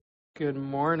Good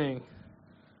morning.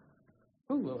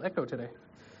 Ooh, a little echo today.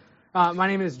 My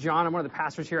name is John. I'm one of the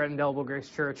pastors here at Indelible Grace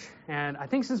Church. And I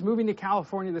think since moving to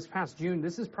California this past June,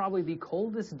 this is probably the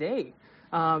coldest day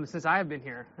since I have been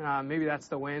here. Maybe that's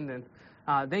the wind.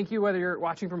 And thank you, whether you're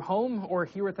watching from home or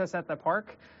here with us at the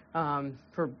park,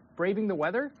 for braving the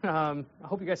weather. I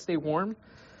hope you guys stay warm.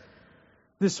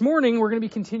 This morning, we're going to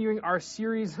be continuing our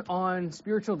series on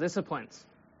spiritual disciplines.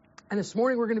 And this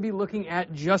morning, we're going to be looking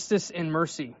at justice and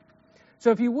mercy. So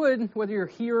if you would, whether you're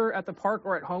here at the park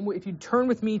or at home, if you turn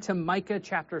with me to Micah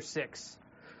chapter 6,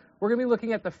 we're going to be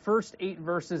looking at the first 8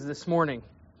 verses this morning.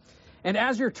 And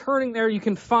as you're turning there, you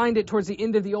can find it towards the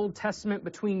end of the Old Testament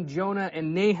between Jonah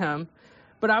and Nahum.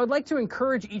 But I would like to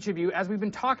encourage each of you, as we've been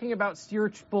talking about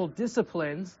spiritual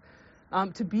disciplines,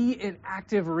 to be an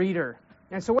active reader.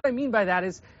 And so what I mean by that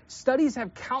is studies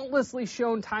have countlessly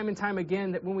shown time and time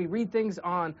again that when we read things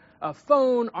on a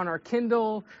phone, on our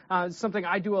Kindle, something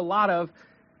I do a lot of,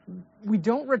 we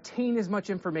don't retain as much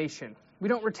information. We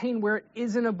don't retain where it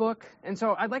is in a book. And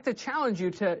so I'd like to challenge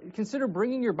you to consider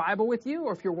bringing your Bible with you,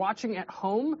 or if you're watching at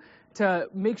home, to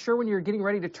make sure when you're getting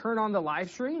ready to turn on the live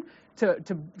stream, to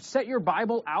set your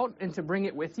Bible out and to bring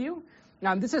it with you.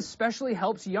 Now, this especially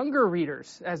helps younger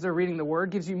readers as they're reading the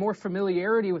Word, gives you more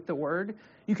familiarity with the Word.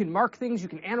 You can mark things, you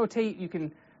can annotate, you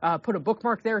can put a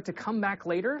bookmark there to come back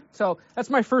later. So that's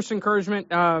my first encouragement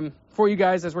for you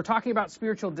guys as we're talking about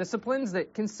spiritual disciplines,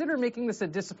 that consider making this a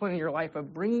discipline in your life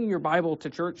of bringing your Bible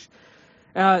to church.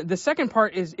 The second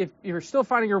part is, if you're still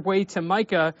finding your way to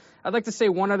Micah, I'd like to say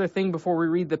one other thing before we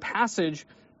read the passage.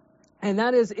 And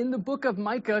that is in the book of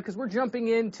Micah, because we're jumping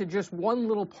into just one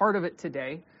little part of it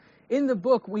today. In the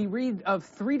book, we read of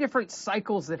 3 different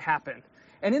cycles that happen.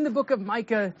 And in the book of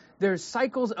Micah, there's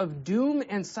cycles of doom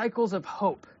and cycles of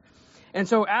hope. And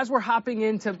so as we're hopping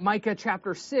into Micah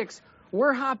chapter 6,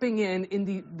 we're hopping in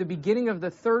the beginning of the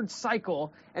 3rd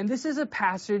cycle. And this is a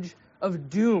passage of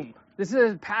doom. This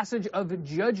is a passage of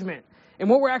judgment. And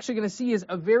what we're actually going to see is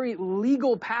a very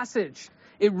legal passage.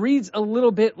 It reads a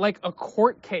little bit like a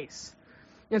court case.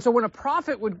 And so when a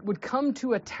prophet would come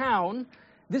to a town,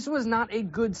 this was not a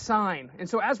good sign. And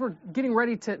so as we're getting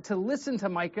ready to listen to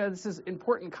Micah, this is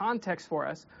important context for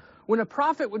us. When a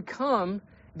prophet would come,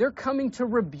 they're coming to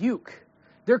rebuke.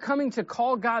 They're coming to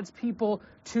call God's people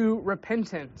to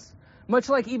repentance. Much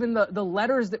like even the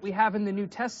letters that we have in the New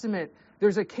Testament,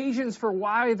 there's occasions for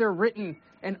why they're written.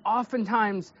 And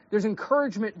oftentimes there's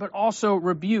encouragement, but also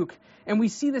rebuke. And we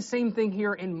see the same thing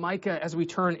here in Micah as we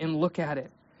turn and look at it.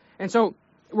 And so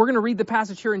we're going to read the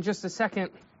passage here in just a second.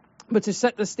 But to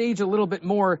set the stage a little bit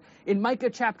more, in Micah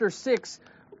chapter 6,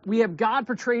 we have God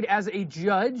portrayed as a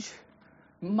judge,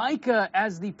 Micah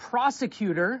as the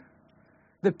prosecutor,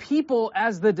 the people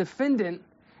as the defendant,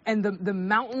 and the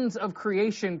mountains of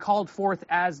creation called forth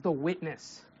as the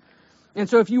witness. And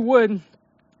so if you would,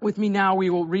 with me now, we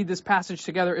will read this passage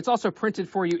together. It's also printed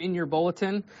for you in your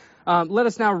bulletin. Let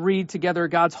us now read together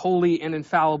God's holy and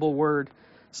infallible word.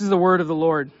 This is the word of the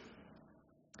Lord.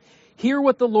 Hear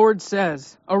what the Lord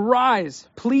says. Arise,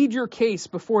 plead your case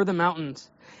before the mountains,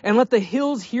 and let the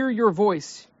hills hear your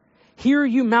voice. Hear,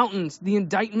 you mountains, the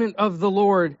indictment of the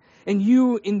Lord, and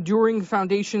you enduring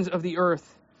foundations of the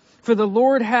earth. For the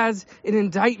Lord has an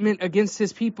indictment against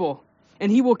his people,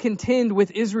 and he will contend with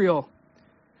Israel.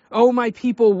 O my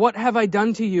people, what have I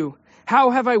done to you? How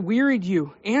have I wearied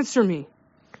you? Answer me.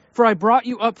 For I brought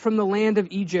you up from the land of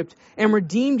Egypt, and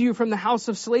redeemed you from the house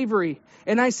of slavery.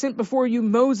 And I sent before you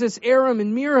Moses, Aram,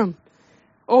 and Miriam.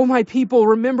 O my people,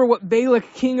 remember what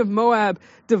Balak, king of Moab,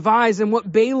 devised, and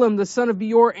what Balaam, the son of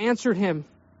Beor, answered him.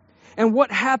 And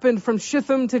what happened from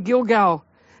Shittim to Gilgal,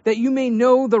 that you may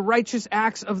know the righteous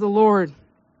acts of the Lord.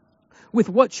 With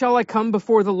what shall I come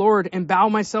before the Lord, and bow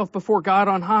myself before God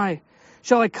on high?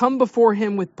 Shall I come before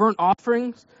him with burnt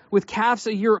offerings, with calves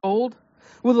a year old?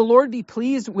 Will the Lord be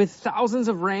pleased with thousands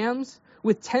of rams,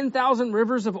 with 10,000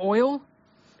 rivers of oil?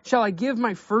 Shall I give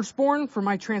my firstborn for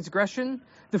my transgression,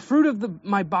 the fruit of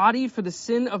my body for the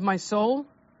sin of my soul?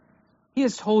 He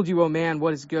has told you, O man,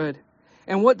 what is good.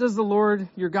 And what does the Lord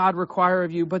your God require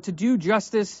of you, but to do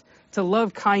justice, to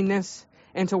love kindness,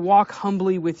 and to walk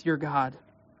humbly with your God?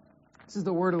 This is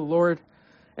the word of the Lord,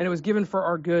 and it was given for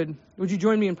our good. Would you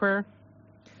join me in prayer?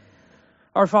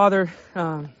 Our Father,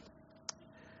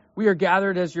 we are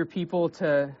gathered as your people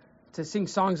to sing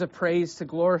songs of praise, to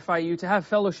glorify you, to have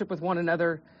fellowship with one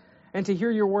another, and to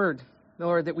hear your word,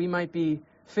 Lord, that we might be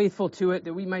faithful to it,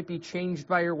 that we might be changed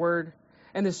by your word.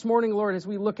 And this morning, Lord, as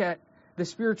we look at the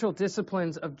spiritual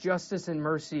disciplines of justice and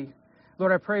mercy,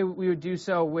 Lord, I pray we would do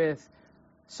so with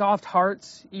soft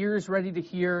hearts, ears ready to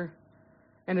hear,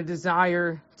 and a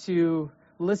desire to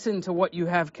listen to what you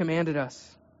have commanded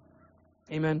us.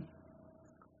 Amen.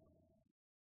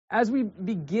 As we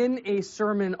begin a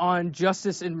sermon on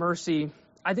justice and mercy,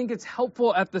 I think it's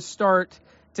helpful at the start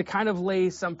to kind of lay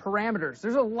some parameters.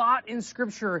 There's a lot in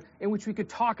Scripture in which we could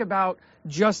talk about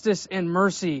justice and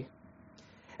mercy.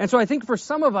 And so I think for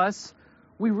some of us,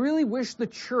 we really wish the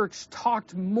church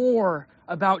talked more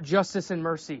about justice and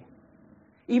mercy.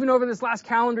 Even over this last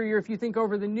calendar year, if you think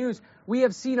over the news, we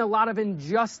have seen a lot of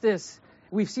injustice.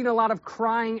 We've seen a lot of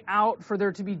crying out for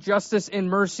there to be justice and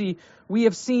mercy. We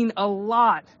have seen a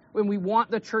lot when we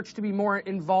want the church to be more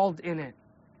involved in it.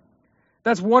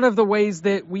 That's one of the ways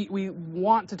that we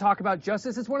want to talk about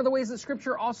justice. It's one of the ways that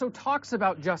Scripture also talks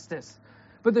about justice.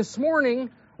 But this morning,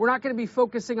 we're not going to be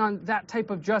focusing on that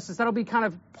type of justice. That'll be kind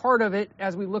of part of it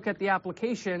as we look at the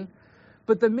application.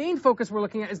 But the main focus we're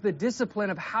looking at is the discipline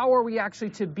of how are we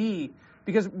actually to be.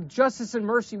 Because justice and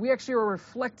mercy, we actually are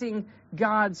reflecting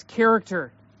God's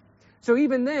character. So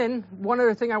even then, one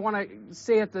other thing I want to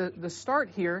say at the start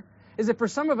here is that for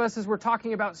some of us, as we're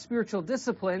talking about spiritual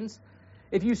disciplines,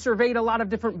 if you surveyed a lot of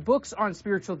different books on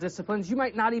spiritual disciplines, you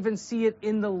might not even see it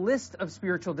in the list of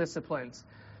spiritual disciplines.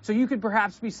 So you could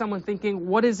perhaps be someone thinking,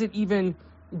 what is it even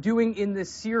doing in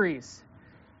this series?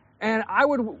 And I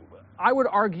would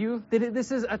argue that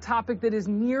this is a topic that is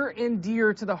near and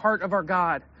dear to the heart of our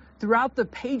God. Throughout the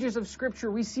pages of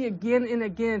Scripture, we see again and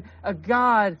again a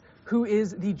God who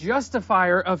is the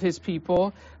justifier of his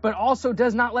people, but also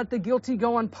does not let the guilty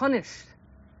go unpunished,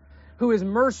 who is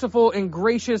merciful and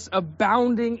gracious,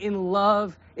 abounding in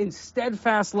love, in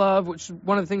steadfast love, which is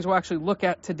one of the things we'll actually look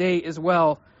at today as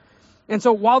well. And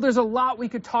so while there's a lot we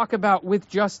could talk about with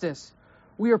justice,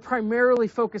 we are primarily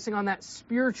focusing on that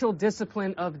spiritual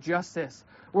discipline of justice.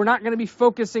 We're not going to be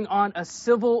focusing on a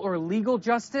civil or legal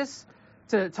justice.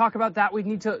 To talk about that, we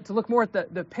need to look more at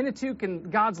the Pentateuch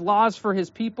and God's laws for his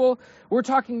people. We're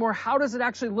talking more, how does it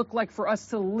actually look like for us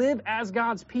to live as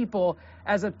God's people,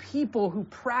 as a people who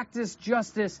practice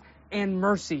justice and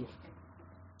mercy?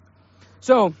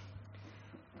 So,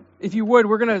 if you would,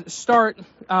 we're going to start.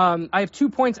 I have 2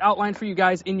 points outlined for you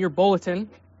guys in your bulletin.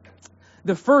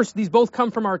 The first, these both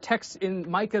come from our text in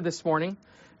Micah this morning.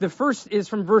 The first is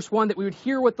from verse 1, that we would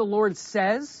hear what the Lord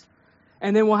says.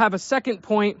 And then we'll have a second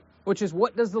point, which is,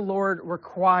 what does the Lord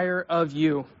require of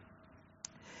you?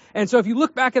 And so if you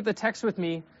look back at the text with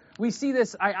me, we see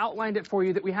this, I outlined it for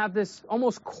you, that we have this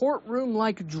almost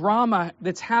courtroom-like drama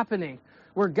that's happening,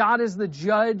 where God is the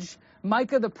judge.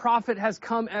 Micah the prophet has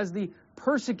come as the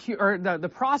prosecutor to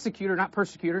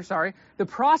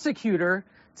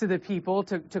the people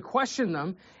to question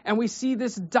them. And we see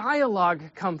this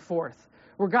dialogue come forth,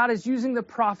 where God is using the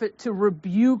prophet to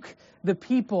rebuke the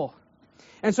people.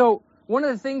 And so one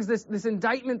of the things, this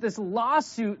indictment, this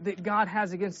lawsuit that God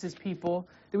has against his people,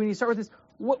 that we need to start with is,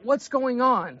 what's going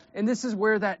on? And this is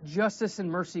where that justice and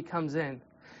mercy comes in.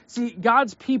 See,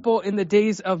 God's people in the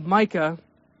days of Micah,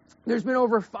 there's been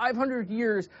over 500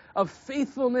 years of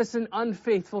faithfulness and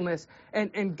unfaithfulness,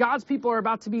 and God's people are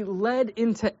about to be led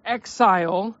into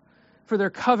exile for their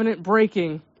covenant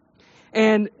breaking.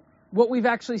 And what we've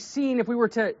actually seen, if we were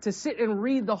to sit and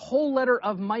read the whole letter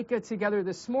of Micah together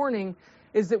this morning,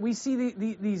 is that we see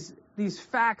these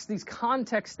facts, these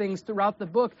context things throughout the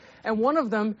book. And one of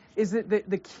them is that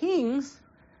the kings,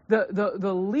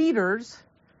 the leaders,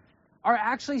 are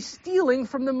actually stealing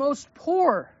from the most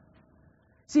poor.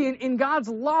 See, in God's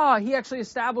law, he actually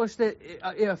established that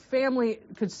a family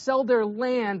could sell their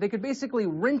land. They could basically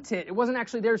rent it. It wasn't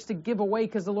actually theirs to give away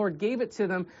because the Lord gave it to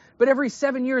them. But every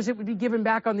 7 years, it would be given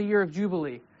back on the year of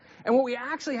Jubilee. And what we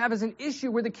actually have is an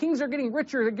issue where the kings are getting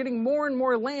richer, they're getting more and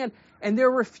more land, and they're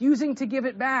refusing to give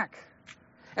it back.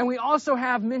 And we also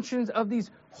have mentions of these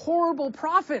horrible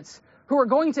prophets who are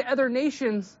going to other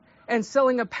nations and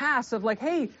selling a pass of like,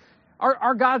 hey,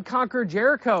 our God conquered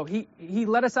Jericho. He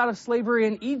led us out of slavery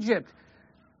in Egypt.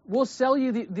 We'll sell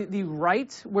you the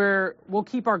right where we'll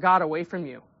keep our God away from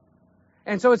you.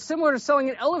 And so it's similar to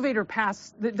selling an elevator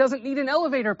pass that doesn't need an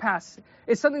elevator pass.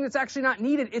 It's something that's actually not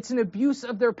needed. It's an abuse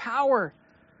of their power.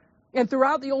 And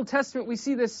throughout the Old Testament, we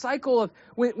see this cycle of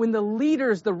when the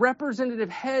leaders, the representative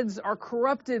heads are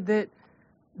corrupted, that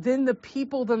then the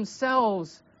people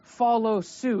themselves follow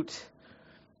suit.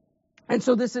 And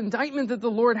so this indictment that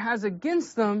the Lord has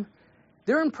against them,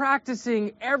 they're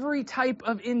practicing every type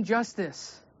of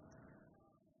injustice.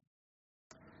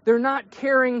 They're not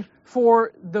caring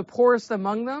for the poorest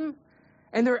among them,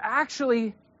 and they're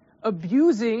actually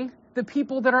abusing the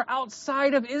people that are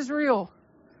outside of Israel.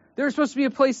 They're supposed to be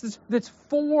a place that's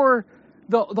for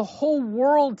the whole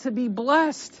world to be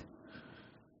blessed.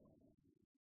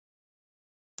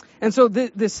 And so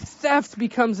this theft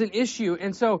becomes an issue.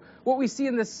 And so what we see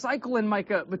in this cycle in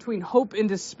Micah between hope and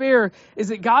despair is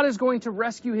that God is going to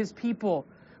rescue his people.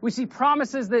 We see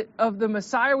promises of the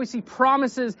Messiah. We see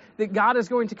promises that God is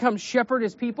going to come shepherd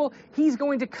his people. He's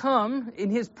going to come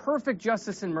in his perfect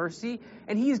justice and mercy,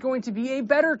 and he is going to be a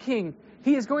better king.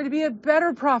 He is going to be a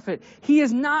better prophet. He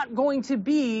is not going to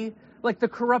be like the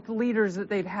corrupt leaders that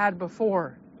they've had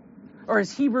before. Or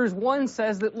as Hebrews 1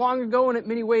 says, that long ago and in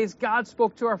many ways God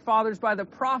spoke to our fathers by the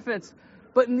prophets,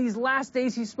 but in these last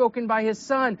days he's spoken by his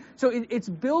Son. So it's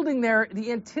building there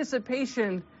the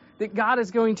anticipation that God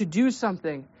is going to do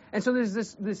something. And so there's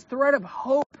this thread of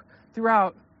hope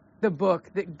throughout the book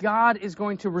that God is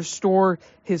going to restore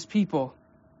his people.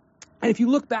 And if you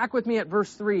look back with me at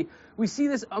verse 3, we see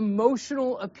this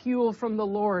emotional appeal from the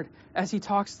Lord as he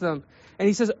talks to them. And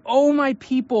he says, "Oh, my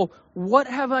people, what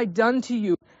have I done to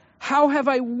you? How have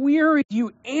I wearied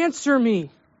you? Answer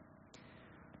me."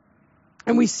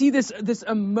 And we see this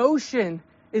emotion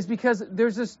is because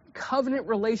there's this covenant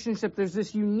relationship. There's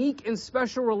this unique and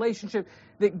special relationship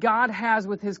that God has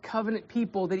with his covenant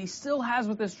people that he still has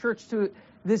with his church to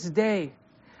this day.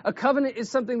 A covenant is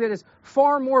something that is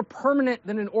far more permanent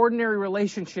than an ordinary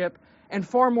relationship and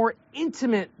far more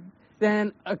intimate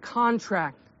than a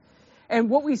contract. And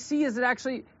what we see is that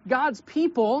actually God's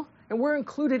people, and we're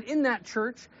included in that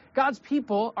church, God's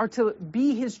people are to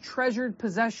be his treasured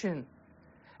possession.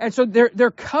 And so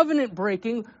their covenant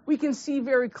breaking, we can see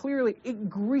very clearly, it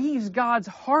grieves God's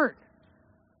heart.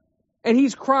 And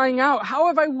he's crying out, "How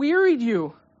have I wearied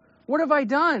you? What have I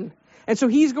done?" And so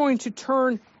he's going to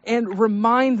turn and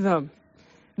remind them.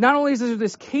 Not only is there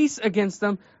this case against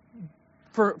them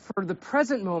for the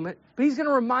present moment, but he's going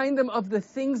to remind them of the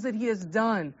things that he has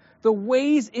done, the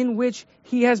ways in which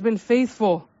he has been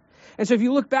faithful. And so if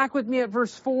you look back with me at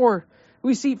verse 4,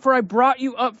 we see, "For I brought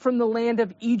you up from the land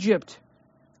of Egypt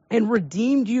and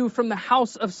redeemed you from the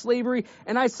house of slavery,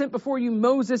 and I sent before you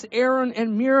Moses, Aaron,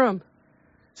 and Miriam."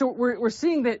 So we're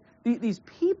seeing that these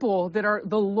people that are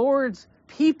the Lord's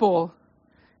people,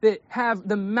 that have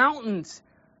the mountains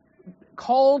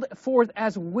called forth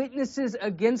as witnesses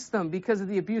against them because of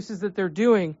the abuses that they're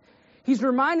doing, he's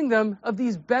reminding them of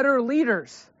these better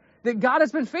leaders, that God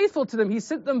has been faithful to them. He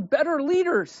sent them better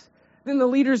leaders than the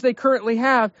leaders they currently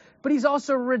have, but he's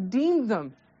also redeemed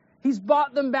them. He's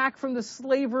bought them back from the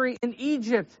slavery in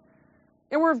Egypt.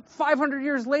 And we're 500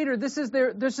 years later. This is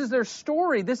their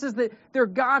story. This is their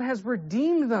God has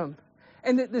redeemed them.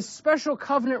 And that this special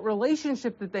covenant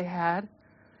relationship that they had,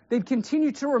 they'd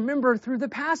continue to remember through the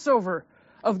Passover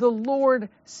of the Lord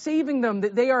saving them,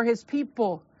 that they are his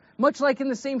people. Much like in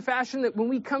the same fashion that when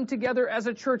we come together as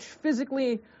a church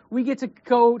physically, we get to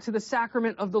go to the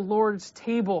sacrament of the Lord's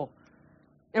table.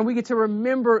 And we get to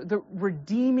remember the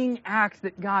redeeming act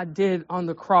that God did on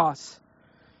the cross.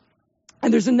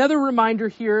 And there's another reminder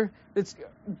here that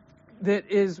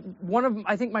is one of,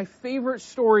 I think, my favorite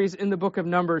stories in the book of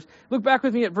Numbers. Look back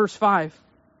with me at verse 5.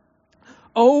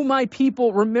 "Oh, my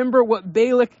people, remember what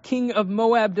Balak, king of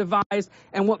Moab, devised,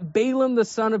 and what Balaam, the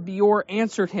son of Beor,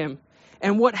 answered him,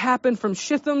 and what happened from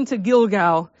Shittim to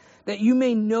Gilgal, that you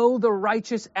may know the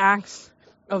righteous acts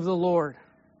of the Lord."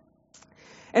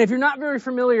 And if you're not very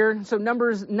familiar, so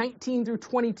Numbers 19 through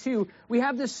 22, we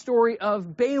have this story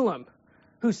of Balaam,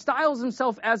 who styles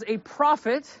himself as a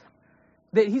prophet,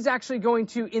 that he's actually going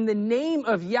to, in the name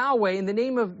of Yahweh, in the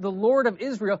name of the Lord of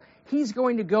Israel, he's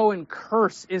going to go and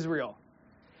curse Israel.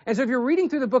 And so if you're reading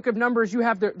through the book of Numbers, you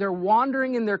have their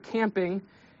wandering and their camping,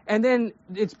 and then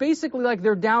it's basically like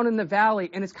they're down in the valley,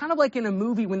 and it's kind of like in a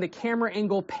movie when the camera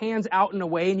angle pans out and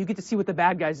away, and you get to see what the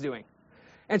bad guy's doing.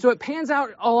 And so it pans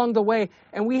out along the way,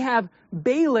 and we have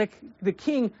Balak, the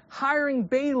king, hiring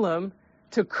Balaam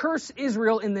to curse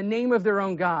Israel in the name of their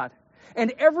own God.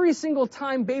 And every single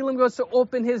time Balaam goes to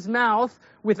open his mouth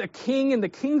with a king and the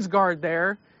king's guard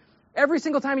there, every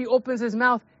single time he opens his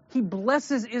mouth, he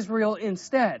blesses Israel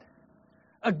instead.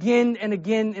 Again and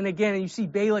again and again. And you see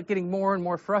Balak getting more and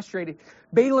more frustrated.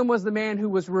 Balaam was the man who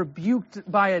was rebuked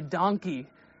by a donkey.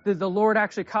 The Lord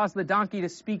actually caused the donkey to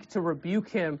speak to rebuke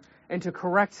him and to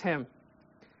correct him.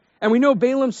 And we know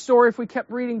Balaam's story, if we kept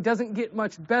reading, doesn't get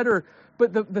much better.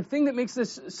 But the thing that makes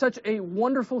this such a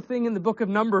wonderful thing in the book of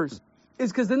Numbers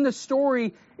is because in the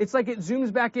story, it's like it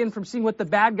zooms back in from seeing what the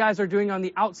bad guys are doing on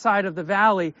the outside of the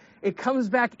valley. It comes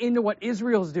back into what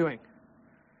Israel's doing.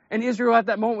 And Israel at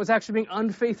that moment was actually being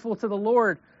unfaithful to the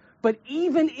Lord. But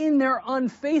even in their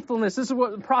unfaithfulness, this is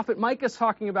what the prophet Micah is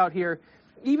talking about here,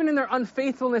 even in their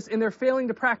unfaithfulness and their failing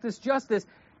to practice justice,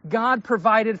 God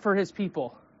provided for his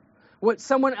people. What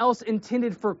someone else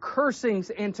intended for cursings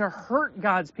and to hurt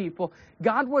God's people,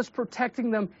 God was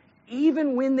protecting them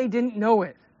even when they didn't know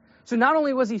it. So not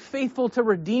only was he faithful to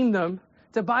redeem them,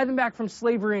 to buy them back from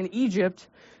slavery in Egypt,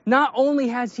 not only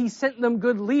has he sent them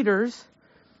good leaders,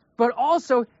 but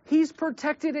also he's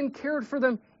protected and cared for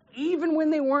them even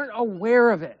when they weren't aware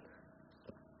of it.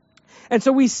 And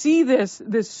so we see this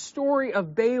story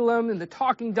of Balaam and the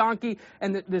talking donkey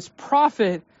and this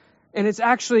prophet, and it's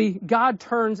actually God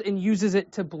turns and uses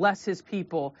it to bless his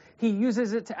people. He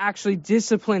uses it to actually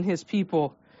discipline his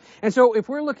people. And so if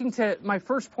we're looking to, my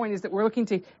first point is that we're looking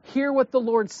to hear what the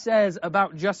Lord says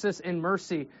about justice and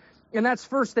mercy. And that's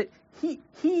first that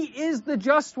he is the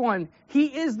just one. He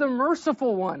is the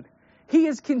merciful one. He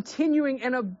is continuing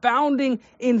and abounding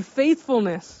in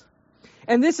faithfulness.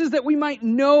 And this is that we might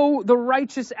know the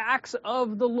righteous acts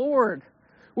of the Lord,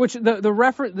 which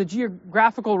the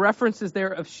geographical references there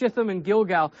of Shittim and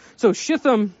Gilgal. So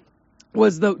Shittim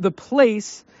was the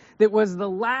place that was the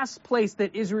last place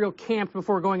that Israel camped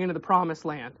before going into the Promised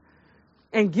Land.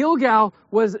 And Gilgal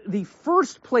was the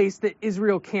first place that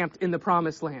Israel camped in the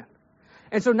Promised Land.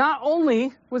 And so not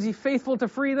only was he faithful to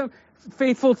free them,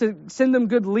 faithful to send them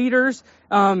good leaders,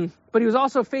 but he was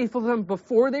also faithful to them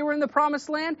before they were in the Promised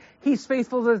Land. He's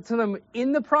faithful to them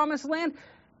in the Promised Land.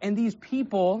 And these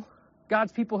people,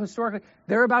 God's people historically,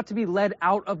 they're about to be led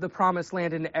out of the Promised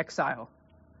Land into exile.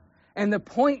 And the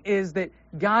point is that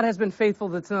God has been faithful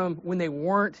to them when they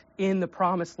weren't in the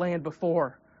Promised Land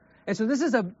before. And so this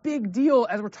is a big deal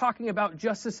as we're talking about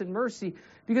justice and mercy,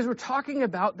 because we're talking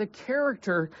about the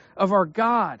character of our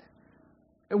God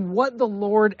and what the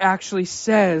Lord actually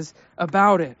says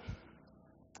about it.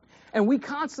 And we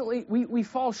constantly, we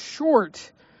fall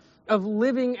short of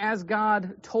living as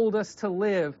God told us to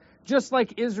live. Just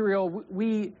like Israel,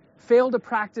 we fail to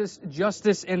practice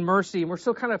justice and mercy. And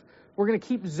we're going to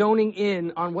keep zoning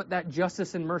in on what that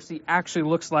justice and mercy actually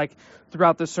looks like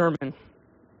throughout the sermon.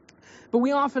 But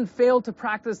we often fail to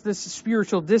practice this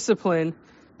spiritual discipline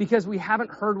because we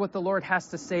haven't heard what the Lord has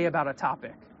to say about a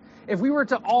topic. If we were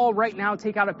to all right now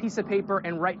take out a piece of paper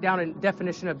and write down a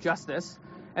definition of justice,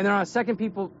 and then on a second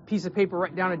piece of paper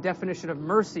write down a definition of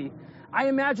mercy, I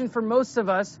imagine for most of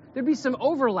us there'd be some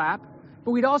overlap,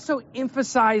 but we'd also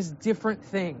emphasize different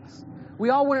things. We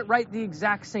all wouldn't write the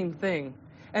exact same thing.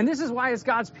 And this is why, as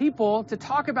God's people, to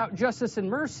talk about justice and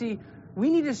mercy, we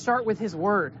need to start with His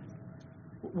Word.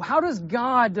 How does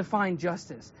God define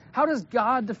justice? How does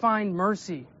God define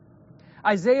mercy?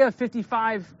 Isaiah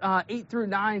 55, 8 through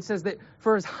 9 says that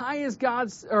for as high as God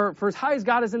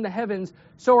is in the heavens,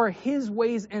 so are His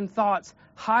ways and thoughts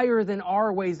higher than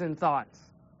our ways and thoughts.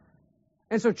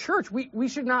 And so, church, we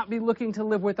should not be looking to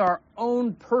live with our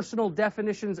own personal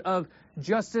definitions of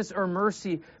justice or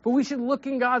mercy, but we should look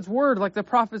in God's Word. Like the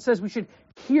prophet says, we should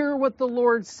hear what the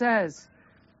Lord says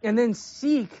and then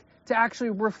seek to actually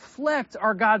reflect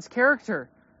our God's character.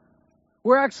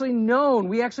 We actually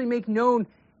make known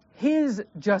His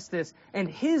justice and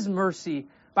His mercy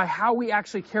by how we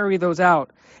actually carry those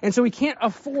out. And so we can't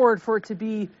afford for it to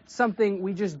be something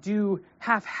we just do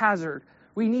haphazard.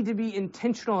 We need to be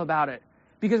intentional about it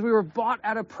because we were bought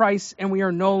at a price and we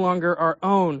are no longer our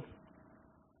own.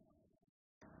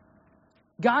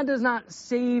 God does not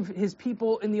save His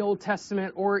people in the Old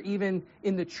Testament or even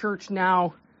in the church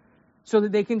now so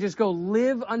that they can just go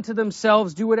live unto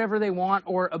themselves, do whatever they want,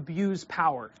 or abuse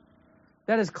power.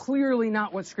 That is clearly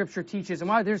not what Scripture teaches. And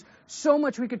why there's so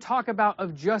much we could talk about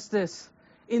of justice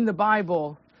in the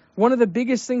Bible, one of the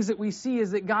biggest things that we see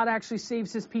is that God actually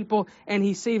saves His people and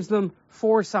He saves them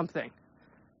for something.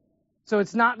 So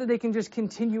it's not that they can just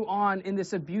continue on in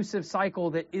this abusive cycle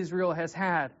that Israel has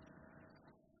had.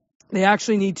 They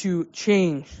actually need to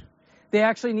change. They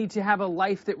actually need to have a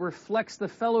life that reflects the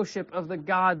fellowship of the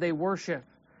God they worship.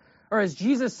 Or as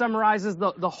Jesus summarizes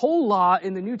the whole law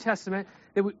in the New Testament,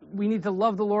 that we need to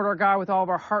love the Lord our God with all of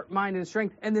our heart, mind, and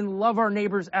strength, and then love our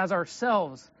neighbors as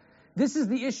ourselves. This is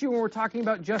the issue when we're talking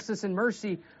about justice and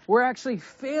mercy. We're actually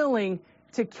failing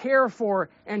to care for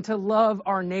and to love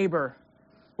our neighbor,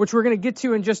 which we're going to get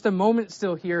to in just a moment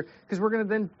still here, because we're going to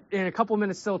then, in a couple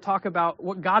minutes, still talk about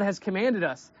what God has commanded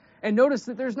us. And notice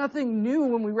that there's nothing new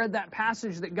when we read that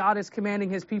passage that God is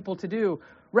commanding His people to do.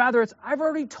 Rather, it's, I've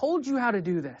already told you how to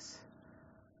do this.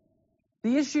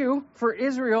 The issue for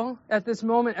Israel at this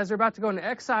moment, as they're about to go into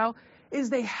exile, is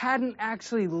they hadn't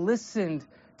actually listened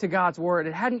to God's word.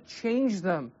 It hadn't changed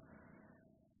them.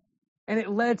 And it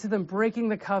led to them breaking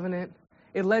the covenant.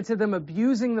 It led to them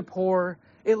abusing the poor.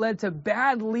 It led to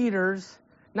bad leaders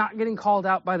not getting called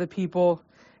out by the people.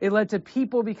 It led to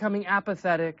people becoming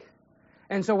apathetic.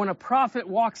 And so when a prophet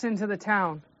walks into the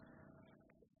town,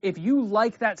 if you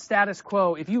like that status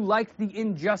quo, if you like the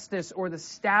injustice or the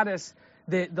status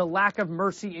that the lack of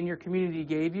mercy in your community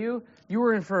gave you, you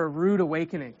were in for a rude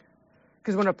awakening.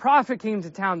 Because when a prophet came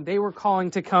to town, they were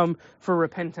calling to come for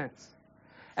repentance.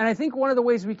 And I think one of the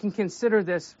ways we can consider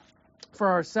this for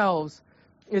ourselves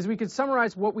is we could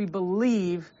summarize what we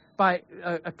believe by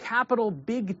a capital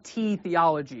big T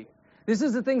theology. This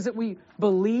is the things that we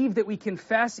believe, that we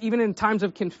confess, even in times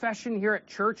of confession here at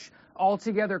church, all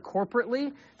together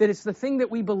corporately, that it's the thing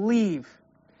that we believe.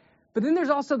 But then there's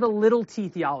also the little T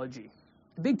theology.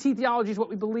 The big T theology is what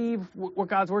we believe, what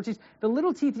God's Word teaches. The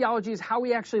little T theology is how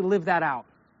we actually live that out.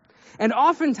 And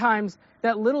oftentimes,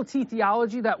 that little T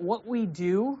theology, that what we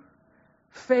do,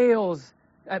 fails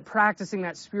at practicing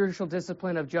that spiritual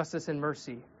discipline of justice and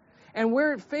mercy. And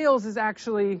where it fails is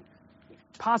actually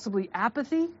possibly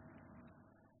apathy,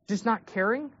 just not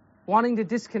caring, wanting to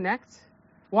disconnect,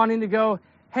 wanting to go,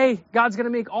 hey, God's going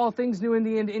to make all things new in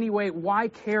the end anyway. Why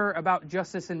care about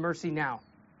justice and mercy now?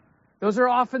 Those are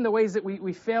often the ways that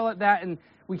we fail at that, and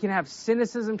we can have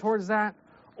cynicism towards that.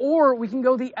 Or we can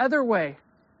go the other way.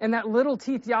 And that little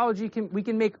T theology, we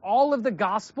can make all of the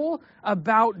gospel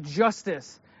about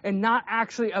justice and not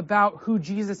actually about who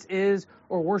Jesus is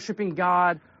or worshiping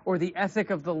God or the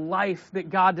ethic of the life that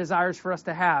God desires for us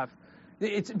to have.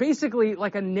 It's basically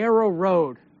like a narrow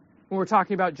road when we're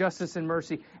talking about justice and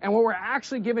mercy. And what we're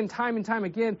actually given time and time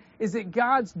again is that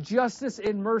God's justice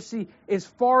and mercy is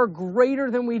far greater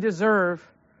than we deserve,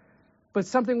 but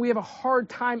something we have a hard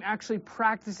time actually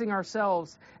practicing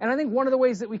ourselves. And I think one of the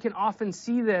ways that we can often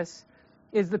see this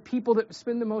is the people that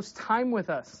spend the most time with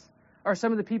us are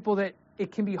some of the people that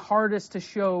it can be hardest to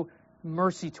show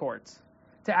mercy towards,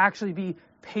 to actually be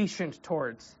patient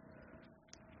towards.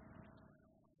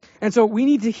 And so we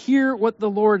need to hear what the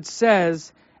Lord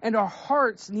says, and our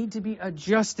hearts need to be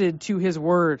adjusted to His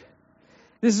Word.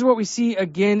 This is what we see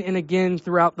again and again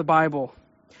throughout the Bible.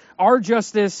 Our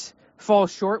justice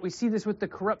falls short. We see this with the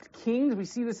corrupt kings. We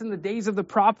see this in the days of the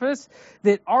prophets,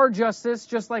 that our justice,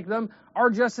 just like them,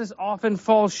 our justice often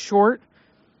falls short.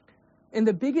 And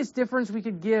the biggest difference we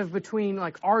could give between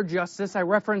like our justice, I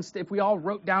referenced if we all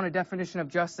wrote down a definition of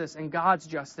justice, and God's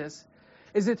justice,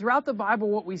 is that throughout the Bible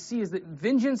what we see is that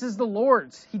vengeance is the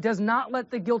Lord's. He does not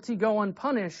let the guilty go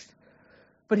unpunished,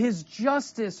 but His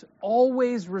justice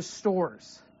always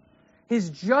restores. His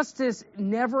justice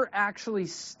never actually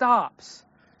stops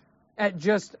at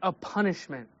just a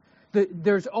punishment.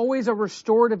 There's always a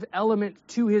restorative element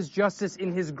to His justice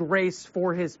in His grace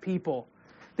for His people.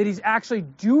 That He's actually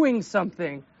doing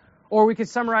something. Or we could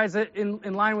summarize it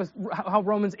in line with how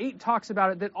Romans 8 talks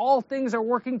about it, that all things are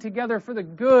working together for the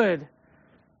good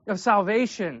of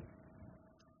salvation.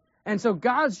 And so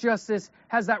God's justice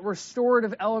has that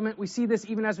restorative element. We see this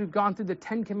even as we've gone through the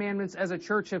 10 Commandments as a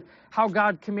church of how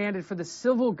God commanded for the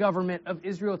civil government of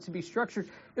Israel to be structured.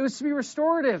 It was to be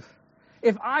restorative.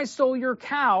 If I stole your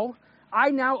cow, I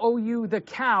now owe you the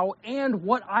cow and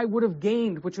what I would have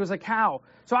gained, which was a cow.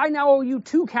 So I now owe you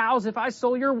 2 cows if I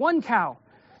stole your 1 cow.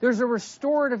 There's a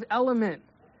restorative element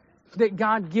that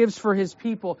God gives for His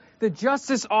people. The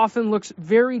justice often looks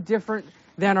very different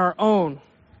than our own.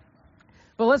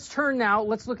 But let's turn now,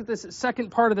 let's look at this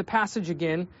second part of the passage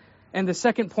again, and the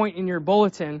second point in your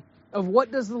bulletin of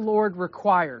what does the Lord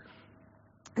require.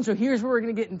 And so here's where we're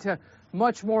going to get into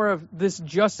much more of this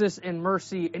justice and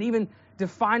mercy, and even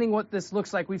defining what this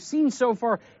looks like. We've seen so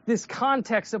far this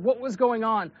context of what was going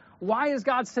on. Why is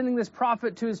God sending this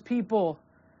prophet to His people?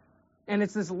 And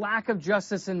it's this lack of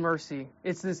justice and mercy.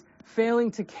 It's this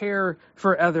failing to care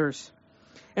for others.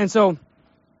 And so,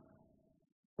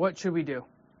 what should we do?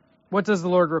 What does the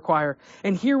Lord require?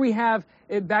 And here we have,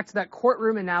 back to that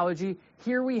courtroom analogy,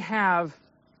 here we have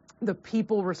the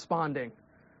people responding.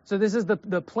 So this is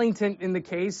the plaintiff in the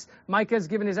case. Micah is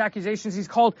given his accusations. He's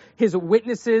called his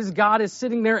witnesses. God is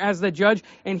sitting there as the judge.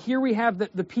 And here we have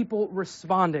the people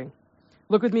responding.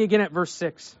 Look with me again at verse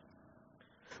 6.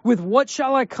 With what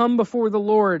shall I come before the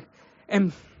Lord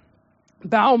and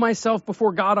bow myself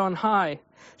before God on high?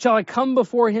 Shall I come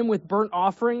before Him with burnt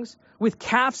offerings, with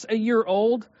calves a year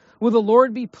old? Will the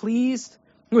Lord be pleased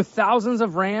with thousands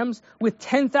of rams, with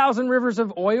 10,000 rivers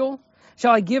of oil?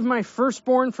 Shall I give my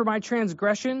firstborn for my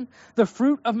transgression, the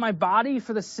fruit of my body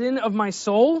for the sin of my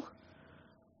soul?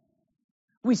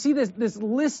 We see this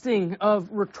listing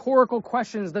of rhetorical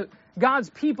questions that God's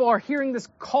people are hearing this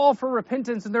call for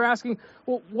repentance, and they're asking,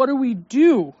 well, what do we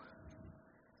do?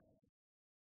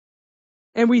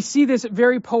 And we see this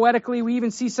very poetically. We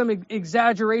even see some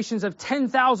exaggerations of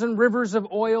 10,000 rivers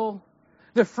of oil.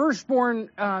 The firstborn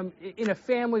in a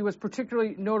family was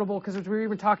particularly notable because we were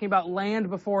even talking about land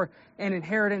before and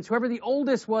inheritance. Whoever the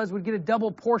oldest was would get a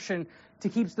double portion to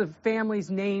keep the family's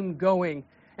name going.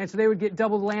 And so they would get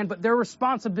double the land. But their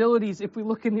responsibilities, if we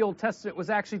look in the Old Testament, was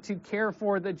actually to care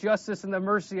for the justice and the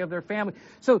mercy of their family.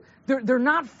 So they're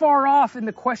not far off in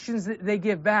the questions that they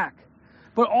give back.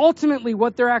 But ultimately,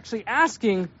 what they're actually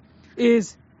asking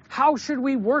is, how should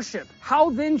we worship? How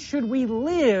then should we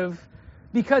live?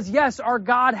 Because yes, our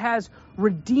God has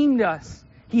redeemed us.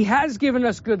 He has given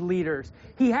us good leaders.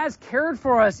 He has cared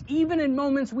for us, even in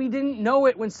moments we didn't know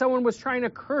it, when someone was trying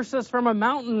to curse us from a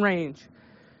mountain range.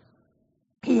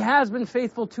 He has been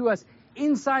faithful to us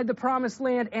inside the promised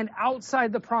land and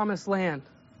outside the promised land.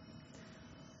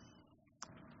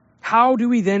 How do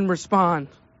we then respond?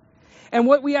 And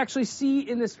what we actually see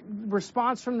in this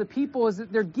response from the people is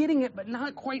that they're getting it, but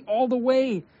not quite all the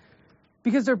way.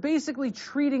 Because they're basically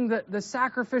treating the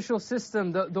sacrificial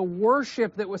system, the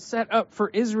worship that was set up for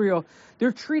Israel,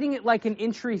 they're treating it like an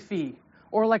entry fee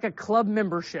or like a club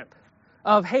membership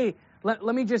of, hey, let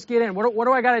me just get in. What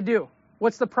do I got to do?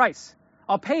 What's the price?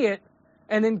 I'll pay it,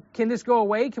 and then can this go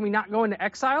away? Can we not go into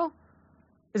exile?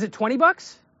 Is it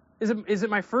 $20? Is it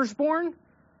my firstborn?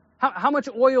 How much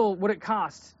oil would it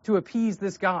cost to appease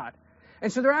this God?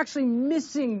 And so they're actually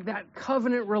missing that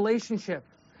covenant relationship.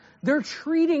 They're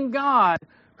treating God,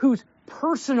 who's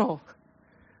personal,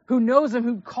 who knows them,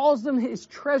 who calls them his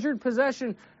treasured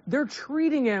possession. They're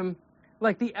treating him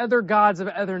like the other gods of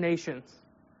other nations.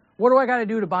 What do I got to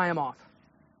do to buy him off?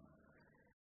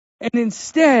 And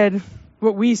instead,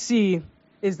 what we see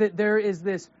is that there is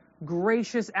this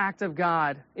gracious act of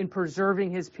God in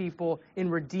preserving his people, in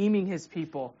redeeming his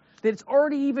people, that's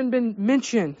already even been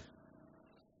mentioned.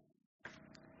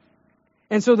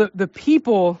 And so the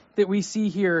people that we see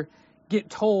here get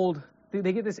told,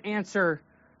 they get this answer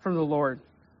from the Lord,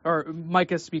 or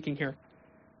Micah speaking here.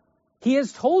 He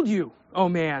has told you, O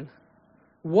man,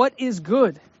 what is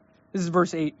good. This is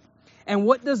verse 8. And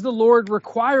what does the Lord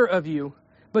require of you,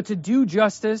 but to do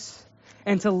justice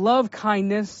and to love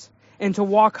kindness and to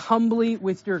walk humbly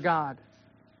with your God.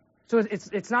 So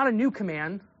it's not a new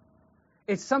command.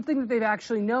 It's something that they've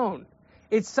actually known.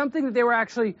 It's something that they were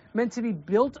actually meant to be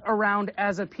built around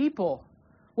as a people.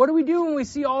 What do we do when we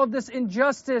see all of this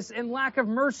injustice and lack of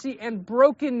mercy and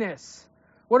brokenness?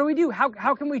 What do we do?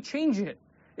 How can we change it?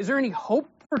 Is there any hope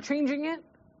for changing it?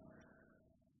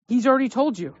 He's already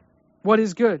told you what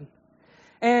is good.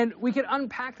 And we can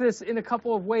unpack this in a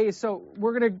couple of ways. So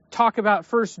we're going to talk about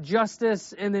first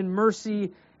justice and then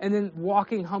mercy and then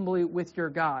walking humbly with your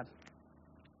God.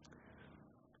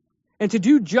 And to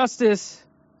do justice,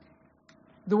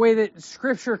 the way that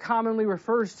Scripture commonly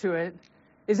refers to it,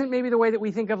 isn't maybe the way that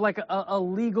we think of like a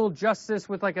legal justice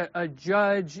with like a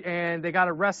judge and they got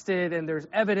arrested and there's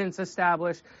evidence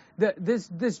established.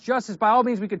 This justice, by all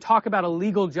means, we could talk about a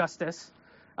legal justice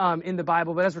in the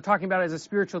Bible, but as we're talking about it as a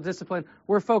spiritual discipline,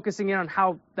 we're focusing in on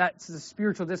how that's the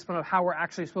spiritual discipline of how we're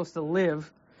actually supposed to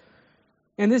live.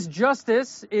 And this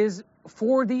justice is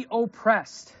for the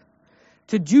oppressed.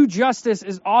 To do justice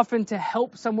is often to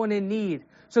help someone in need.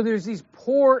 So there's these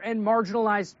poor and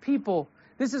marginalized people.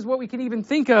 This is what we can even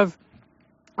think of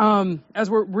as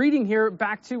we're reading here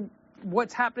back to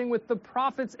what's happening with the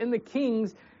prophets and the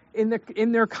kings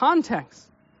in their context.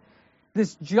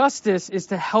 This justice is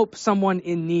to help someone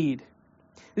in need.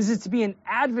 This is to be an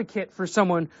advocate for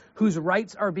someone whose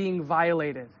rights are being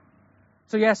violated.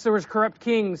 So yes, there was corrupt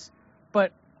kings,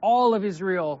 but all of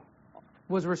Israel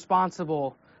was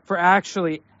responsible for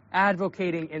actually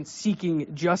advocating and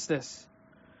seeking justice.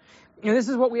 And this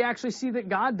is what we actually see that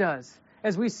God does.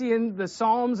 As we see in the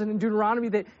Psalms and in Deuteronomy,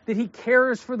 that he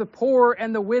cares for the poor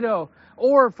and the widow.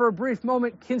 Or for a brief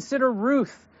moment, consider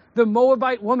Ruth, the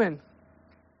Moabite woman.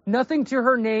 Nothing to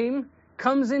her name,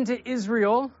 comes into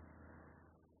Israel,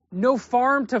 no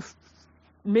farm to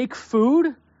make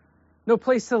food, no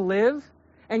place to live.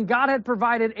 And God had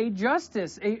provided a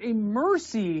justice, a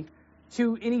mercy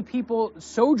to any people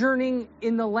sojourning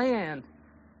in the land,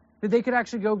 that they could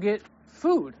actually go get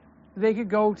food. They could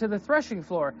go to the threshing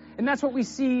floor. And that's what we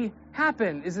see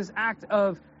happen, is this act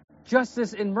of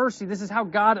justice and mercy. This is how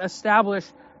God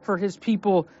established for his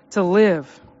people to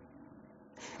live.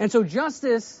 And so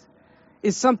justice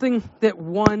is something that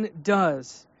one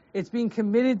does. It's being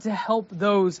committed to help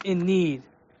those in need.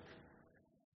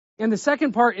 And the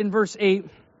second part in verse 8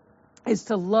 is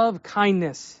to love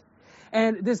kindness.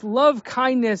 And this love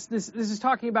kindness, this is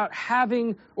talking about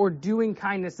having or doing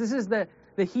kindness. This is the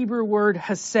Hebrew word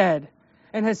hesed.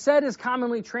 And hesed is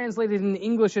commonly translated in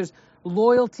English as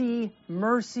loyalty,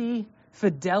 mercy,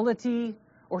 fidelity,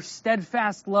 or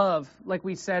steadfast love, like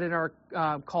we said in our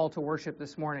call to worship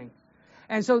this morning.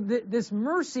 And so this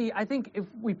mercy, I think if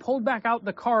we pulled back out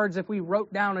the cards, if we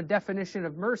wrote down a definition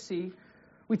of mercy,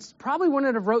 we probably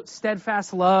wouldn't have wrote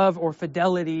steadfast love or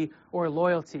fidelity or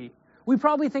loyalty. We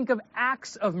probably think of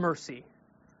acts of mercy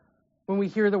when we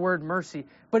hear the word mercy.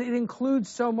 But it includes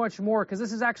so much more, because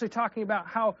this is actually talking about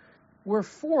how we're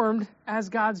formed as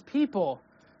God's people.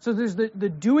 So there's the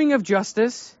doing of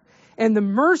justice, and the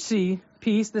mercy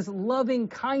piece, this loving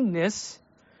kindness.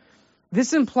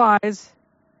 This implies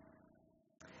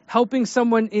helping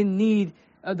someone in need,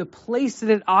 the place that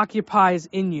it occupies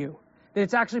in you. That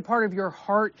it's actually part of your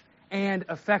heart and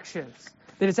affections.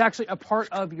 That it's actually a part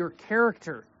of your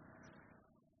character.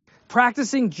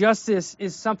 Practicing justice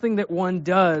is something that one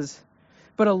does,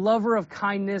 but a lover of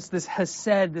kindness, this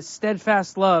hesed, this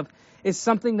steadfast love, is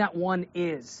something that one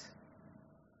is.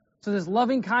 So this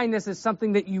loving kindness is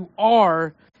something that you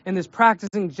are, and this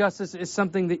practicing justice is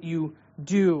something that you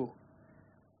do.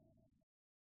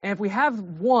 And if we have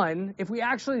one, if we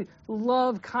actually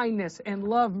love kindness and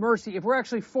love mercy, if we're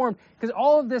actually formed, because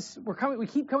all of this, we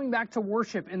keep coming back to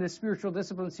worship in this spiritual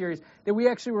discipline series, that we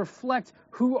actually reflect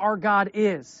who our God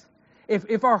is.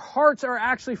 If our hearts are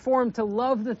actually formed to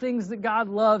love the things that God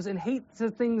loves and hate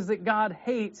the things that God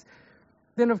hates,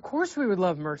 then of course we would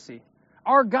love mercy.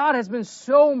 Our God has been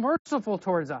so merciful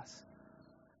towards us.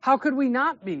 How could we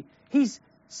not be? He's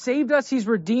saved us. He's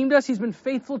redeemed us. He's been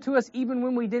faithful to us even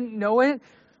when we didn't know it.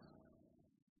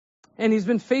 And He's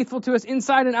been faithful to us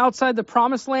inside and outside the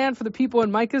promised land for the people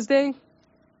in Micah's day.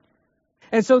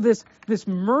 And so this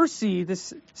mercy,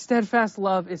 this steadfast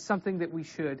love is something that we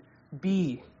should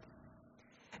be.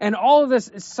 And all of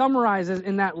this summarizes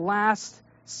in that last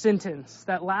sentence,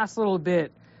 that last little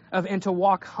bit of, and to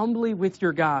walk humbly with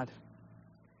your God.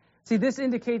 See, this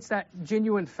indicates that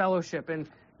genuine fellowship, and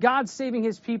God saving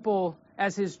His people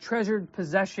as His treasured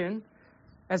possession,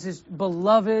 as His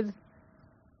beloved,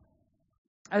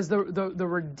 as the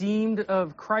redeemed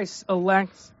of Christ's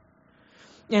elect.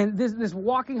 And this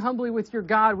walking humbly with your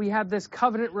God, we have this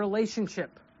covenant relationship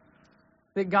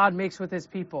that God makes with His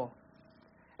people.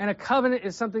 And a covenant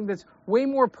is something that's way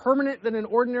more permanent than an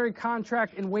ordinary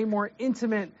contract and way more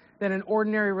intimate than an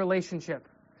ordinary relationship.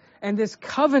 And this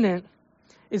covenant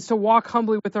is to walk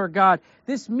humbly with our God.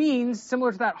 This means,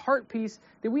 similar to that heart piece,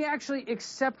 that we actually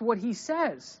accept what He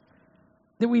says.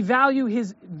 That we value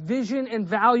His vision and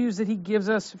values that He gives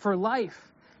us for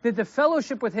life. That the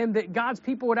fellowship with Him, that God's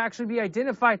people would actually be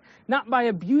identified not by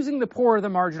abusing the poor or the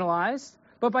marginalized,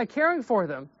 but by caring for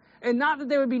them. And not that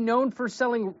they would be known for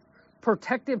selling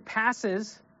protective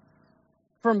passes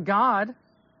from God.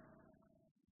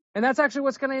 And that's actually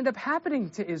what's going to end up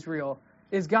happening to Israel,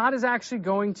 is God is actually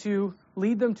going to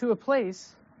lead them to a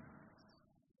place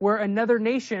where another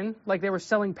nation, like they were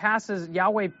selling passes,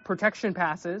 Yahweh protection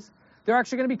passes, they're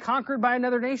actually going to be conquered by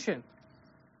another nation.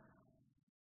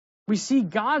 We see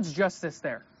God's justice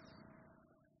there.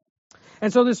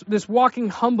 And so this walking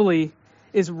humbly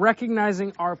is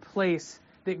recognizing our place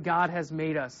that God has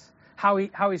made us, how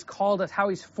He's called us, how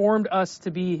He's formed us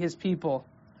to be His people.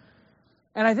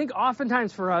 And I think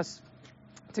oftentimes for us,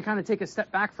 to kind of take a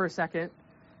step back for a second,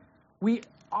 we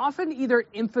often either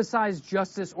emphasize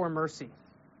justice or mercy.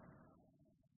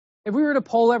 If we were to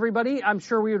poll everybody, I'm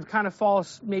sure we would kind of fall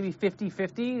maybe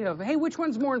 50-50 of, hey, which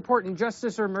one's more important,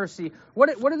 justice or mercy?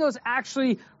 What do those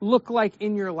actually look like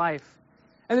in your life?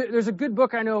 And there's a good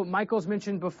book I know Michael's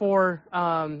mentioned before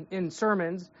in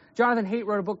sermons. Jonathan Haidt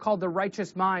wrote a book called The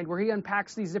Righteous Mind, where he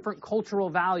unpacks these different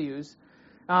cultural values.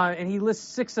 And he lists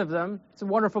 6 of them. It's a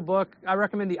wonderful book. I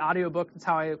recommend the audiobook. That's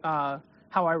how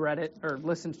I read it or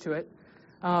listened to it.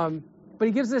 But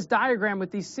he gives this diagram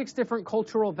with these 6 different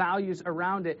cultural values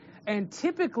around it. And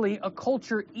typically, a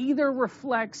culture either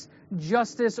reflects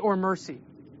justice or mercy.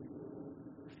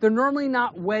 They're normally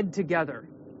not wed together.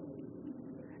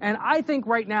 And I think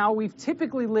right now we've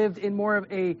typically lived in more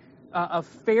of a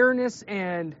fairness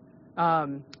and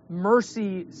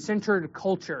mercy-centered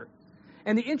culture.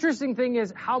 And the interesting thing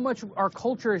is how much our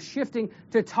culture is shifting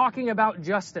to talking about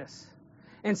justice.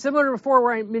 And similar to before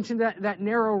where I mentioned that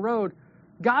narrow road,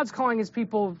 God's calling His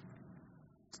people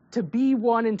to be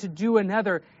one and to do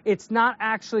another. It's not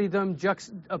actually them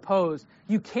juxtaposed.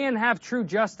 You can have true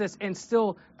justice and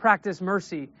still practice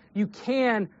mercy. You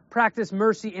can practice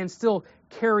mercy and still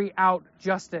carry out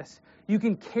justice. You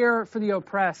can care for the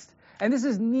oppressed. And this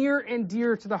is near and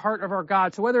dear to the heart of our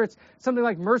God. So whether it's something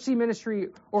like mercy ministry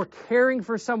or caring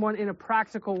for someone in a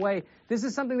practical way, this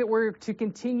is something that we're to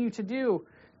continue to do.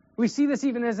 We see this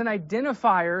even as an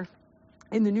identifier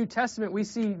in the New Testament. We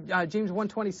see James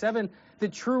 1:27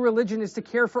 that true religion is to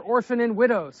care for orphan and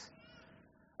widows.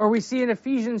 Or we see in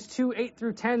Ephesians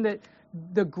 2:8-10 that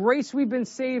the grace we've been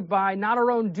saved by, not our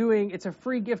own doing, it's a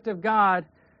free gift of God,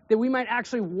 that we might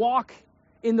actually walk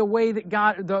in the way that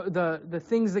God, the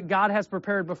things that God has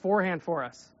prepared beforehand for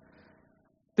us.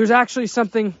 There's actually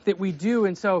something that we do.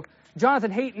 And so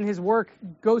Jonathan Haidt in his work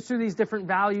goes through these different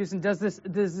values and does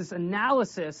this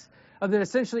analysis of that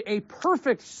essentially a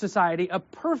perfect society, a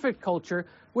perfect culture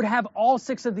would have all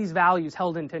 6 of these values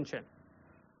held in tension.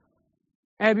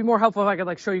 And it'd be more helpful if I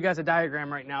could show you guys a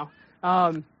diagram right now.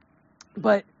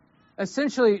 But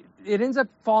essentially, it ends up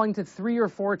falling to 3 or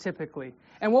 4 typically.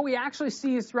 And what we actually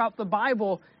see is throughout the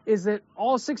Bible is that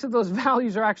all 6 of those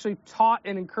values are actually taught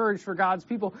and encouraged for God's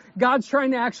people. God's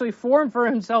trying to actually form for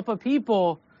himself a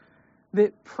people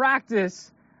that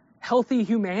practice healthy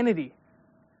humanity.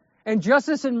 And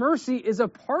justice and mercy is a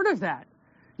part of that.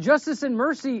 Justice and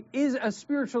mercy is a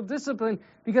spiritual discipline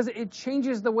because it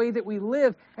changes the way that we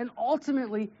live, and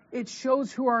ultimately it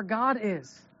shows who our God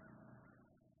is.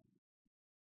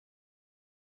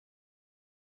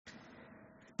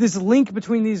 This link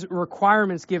between these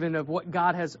requirements given of what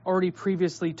God has already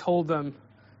previously told them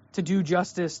to do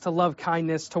justice, to love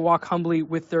kindness, to walk humbly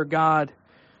with their God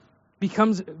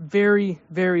becomes very,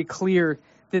 very clear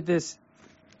that this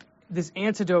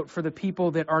antidote for the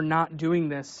people that are not doing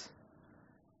this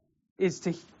is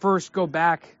to first go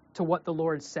back to what the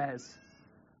Lord says,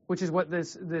 which is what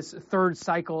this third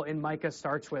cycle in Micah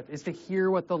starts with, is to hear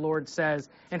what the Lord says.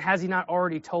 And has he not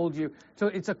already told you? So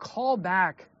it's a call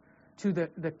back to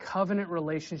the covenant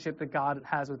relationship that God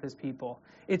has with his people.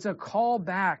 It's a call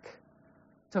back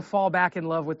to fall back in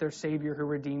love with their Savior who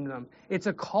redeemed them. It's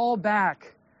a call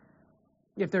back,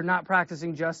 if they're not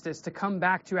practicing justice, to come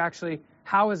back to actually,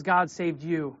 how has God saved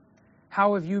you?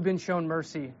 How have you been shown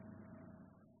mercy?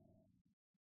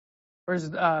 Whereas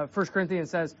 1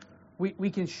 Corinthians says, we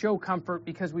can show comfort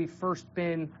because we've first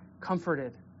been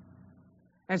comforted.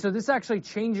 And so this actually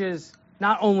changes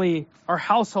not only our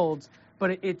households,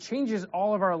 but it changes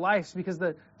all of our lives, because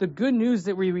the good news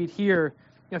that we read here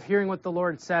of hearing what the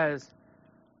Lord says,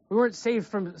 we weren't saved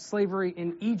from slavery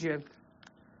in Egypt,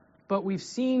 but we've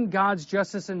seen God's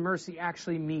justice and mercy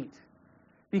actually meet.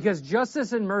 Because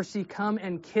justice and mercy come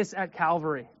and kiss at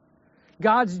Calvary.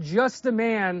 God's just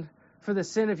demand for the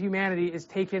sin of humanity is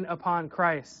taken upon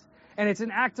Christ. And it's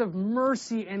an act of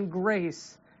mercy and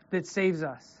grace that saves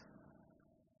us.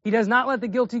 He does not let the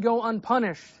guilty go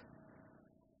unpunished.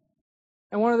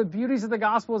 And one of the beauties of the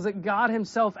gospel is that God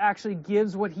himself actually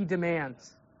gives what he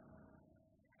demands.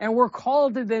 And we're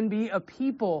called to then be a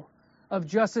people of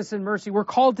justice and mercy. We're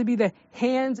called to be the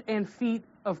hands and feet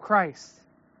of Christ.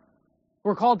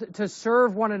 We're called to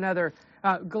serve one another.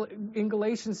 In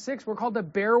Galatians 6, we're called to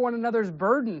bear one another's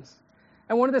burdens.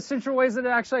 And one of the central ways that it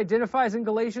actually identifies in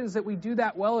Galatians that we do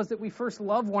that well is that we first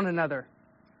love one another.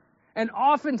 And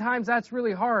oftentimes that's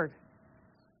really hard.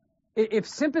 If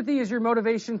sympathy is your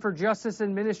motivation for justice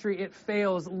and ministry, it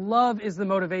fails. Love is the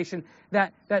motivation.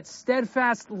 That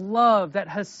steadfast love, that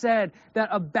hesed, that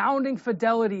abounding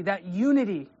fidelity, that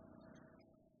unity.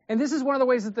 And this is one of the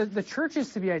ways that the church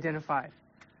is to be identified.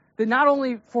 That not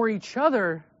only for each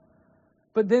other,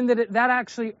 but then that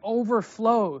actually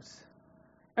overflows.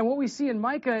 And what we see in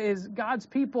Micah is God's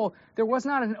people, there was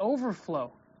not an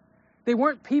overflow. They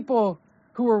weren't people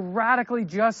who were radically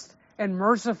just and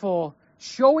merciful,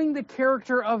 showing the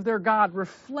character of their God,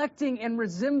 reflecting and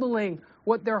resembling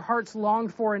what their hearts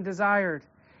longed for and desired.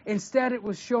 Instead, it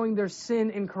was showing their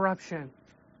sin and corruption.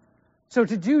 So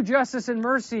to do justice and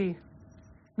mercy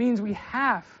means we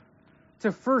have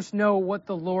to first know what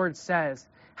the Lord says,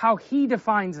 how he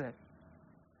defines it.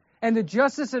 And the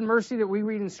justice and mercy that we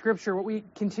read in Scripture, what we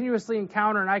continuously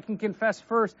encounter, and I can confess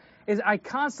first, is I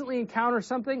constantly encounter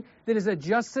something that is a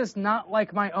justice not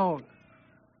like my own.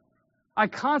 I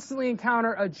constantly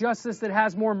encounter a justice that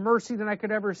has more mercy than I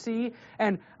could ever see,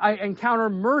 and I encounter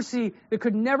mercy that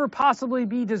could never possibly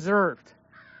be deserved.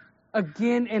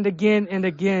 Again and again and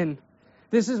again.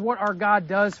 This is what our God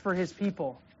does for his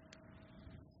people.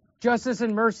 Justice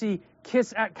and mercy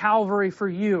kiss at Calvary for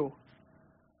you.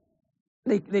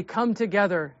 They come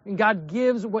together, and God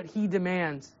gives what he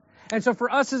demands. And so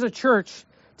for us as a church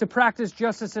to practice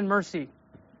justice and mercy,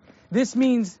 this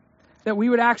means that we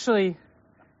would actually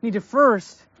need to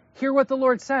first hear what the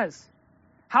Lord says.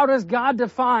 How does God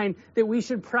define that we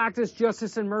should practice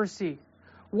justice and mercy?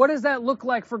 What does that look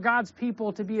like for God's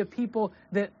people to be a people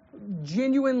that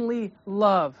genuinely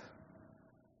love?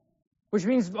 Which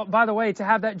means, by the way, to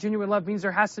have that genuine love means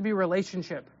there has to be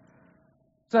relationship.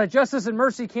 So that justice and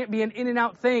mercy can't be an in and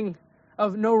out thing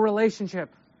of no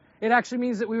relationship. It actually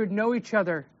means that we would know each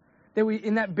other, that we,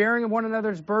 in that bearing of one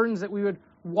another's burdens, that we would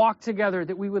walk together,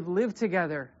 that we would live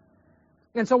together.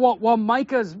 And so while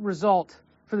Micah's result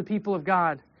for the people of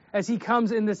God, as he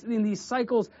comes in these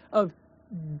cycles of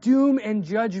doom and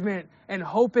judgment and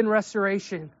hope and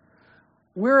restoration.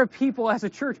 We're a people as a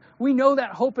church. We know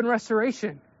that hope and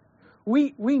restoration.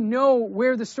 We know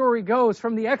where the story goes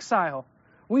from the exile.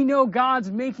 We know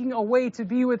God's making a way to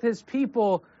be with his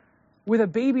people with a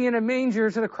baby in a manger,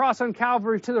 to the cross on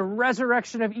Calvary, to the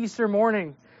resurrection of Easter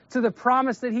morning, to the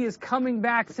promise that he is coming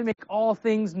back to make all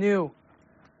things new.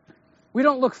 We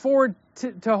don't look forward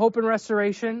to hope and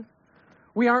restoration.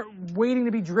 We aren't waiting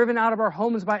to be driven out of our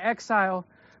homes by exile.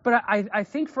 But I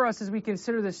think for us, as we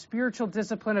consider the spiritual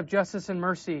discipline of justice and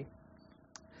mercy,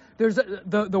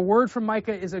 the word from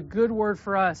Micah is a good word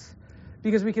for us,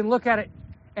 because we can look at it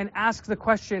and ask the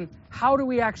question, how do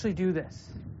we actually do this?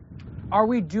 Are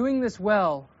we doing this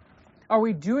well? Are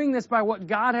we doing this by what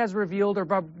God has revealed or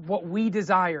by what we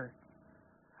desire?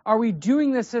 Are we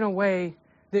doing this in a way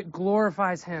that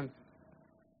glorifies him?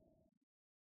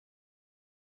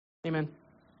 Amen.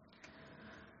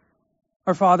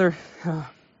 Our Father,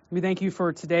 we thank you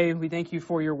for today. We thank you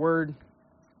for your word.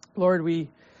 Lord, we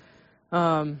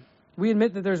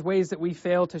admit that there's ways that we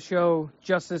fail to show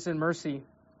justice and mercy.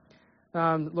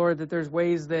 Lord, that there's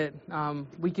ways that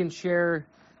we can share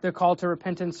the call to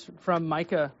repentance from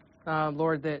Micah.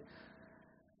 Lord, that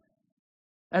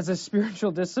as a spiritual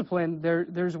discipline,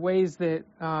 there's ways that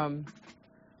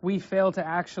we fail to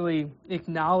actually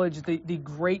acknowledge the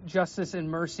great justice and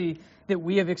mercy that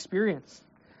we have experienced.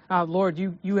 Lord,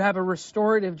 you have a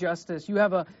restorative justice. You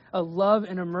have a love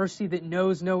and a mercy that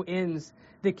knows no ends,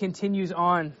 that continues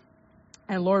on.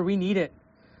 And Lord, we need it.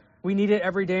 We need it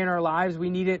every day in our lives. We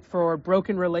need it for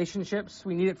broken relationships.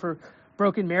 We need it for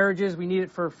broken marriages. We need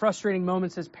it for frustrating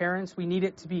moments as parents. We need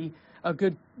it to be a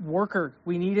good worker.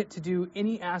 We need it to do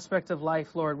any aspect of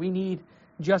life, Lord. We need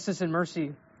justice and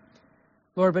mercy.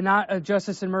 Lord, but not a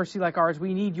justice and mercy like ours.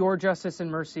 We need your justice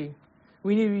and mercy.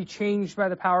 We need to be changed by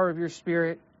the power of your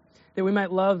Spirit, that we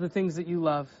might love the things that you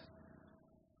love.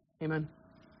 Amen.